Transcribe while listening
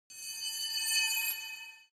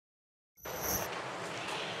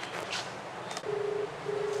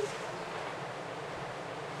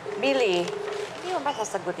Billie, hindi mo ba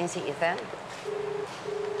sasagutin si Ethan?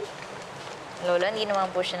 Lola, hindi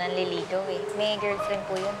naman po siya nanliligaw eh. May girlfriend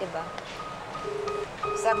po yun, di ba?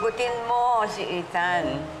 Sagutin mo si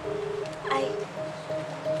Ethan. Ay.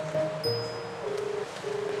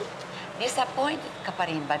 Disappointed ka pa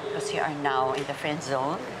rin ba because you are now in the friend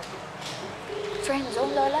zone? Friend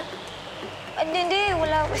zone, Lola? Hindi.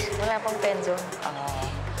 Wala pang friend zone.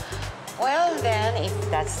 Well then, if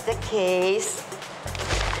that's the case...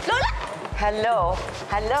 Lola! Hello?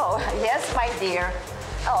 Yes, my dear.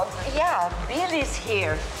 Oh, yeah, Billie's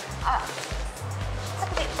here.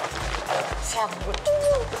 Sagot.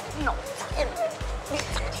 No.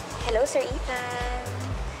 Hello, Sir Ethan.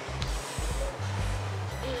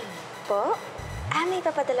 Po? May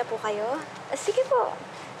papadala po kayo? Sige po.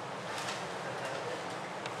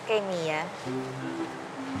 Kay Mia.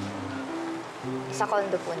 Sa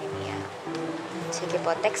condo po ni Mia. Sige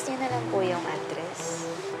po, text niyo na lang po yung address.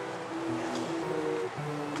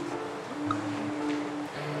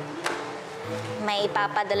 May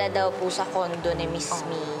ipapadala daw po sa condo ni Miss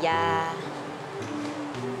Mia.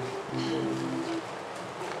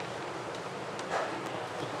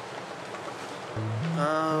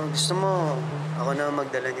 Gusto mo, ako na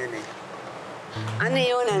magdala niyan eh. Ano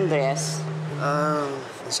yun, Andres?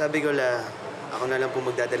 Sabi ko ako na lang po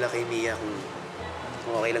magdadala kay Mia kung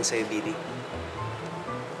okay lang sa'yo, Billie.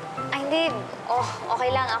 Ay, hindi. Okay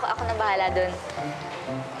lang. Ako na bahala dun.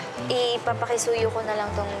 Ipapakisuyo ko na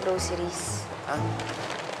lang tong groceries.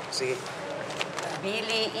 Sige.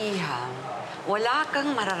 Billie, Iha, wala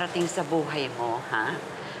kang mararating sa buhay mo, ha?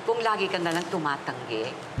 Kung lagi ka nalang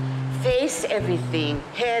tumatanggi. Face everything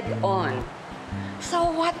head on. So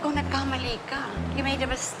what kung nagkamali ka? You made a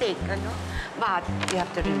mistake, ano? But you have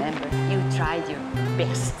to remember, you tried your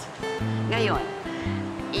best. Ngayon,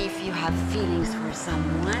 if you have feelings for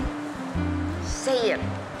someone, say it.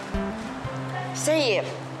 Say it.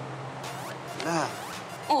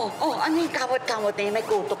 Ano yung kamot-kamot na yun? May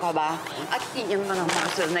kuto ka ba? At yung mga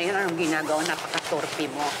muscle na yun, anong ginagawa? Napakatorpe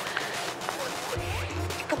mo.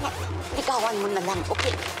 Ligawan mo na lang,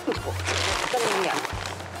 okay? Naku, ganun yan.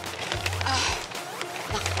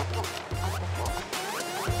 Naku, ako po.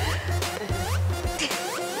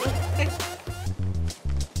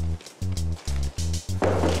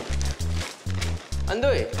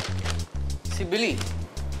 Andoy, si Billie.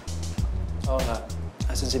 Oo nga.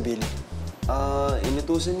 Asan si Billie?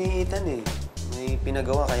 Inutusan ni Ethan eh. May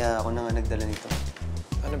pinagawa kaya ako na nga nagdala nito.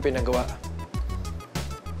 Anong pinagawa?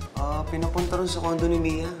 Pinapunta rin sa condo ni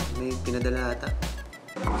Mia. May pinadala ata.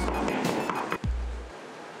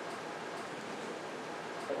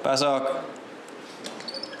 Pasok.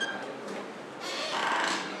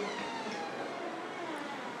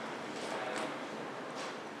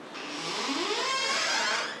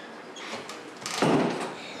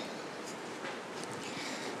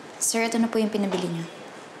 Sir, ito na po yung pinabili niyo.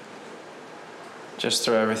 Just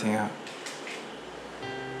throw everything out.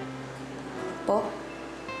 Po?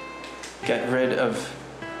 Get rid of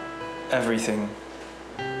everything.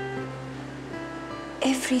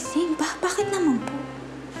 Everything? Bakit naman po?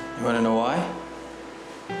 You wanna know why?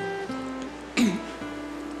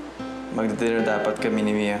 Magdadinner dapat kami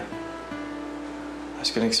ni Mia. I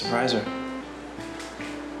was gonna surprise her.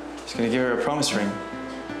 I was gonna give her a promise ring.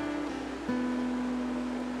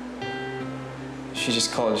 She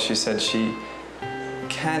just called. She said she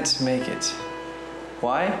can't make it.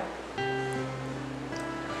 Why?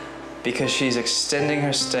 Because she's extending her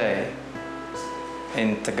stay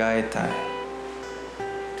in Tagaytay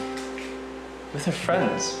with her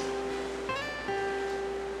friends.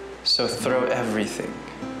 So throw everything.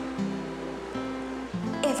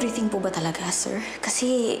 Everything po ba talaga, sir?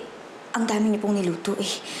 Kasi ang dami niyo pong niluto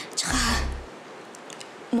eh. Tsaka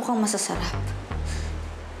mukhang masasarap.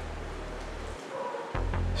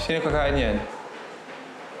 Sino kakain yan?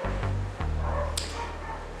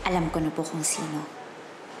 Alam ko na po kung sino.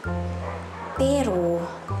 Pero,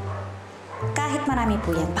 kahit marami po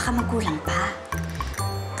yan, baka magkulang pa.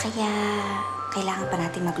 Kaya, kailangan pa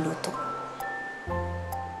natin magluto.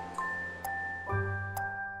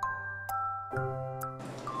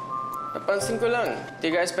 Napansin ko lang, you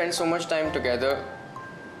guys spend so much time together.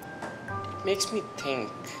 Makes me think.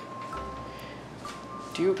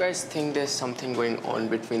 Do you guys think there's something going on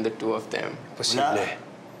between the two of them? Posible.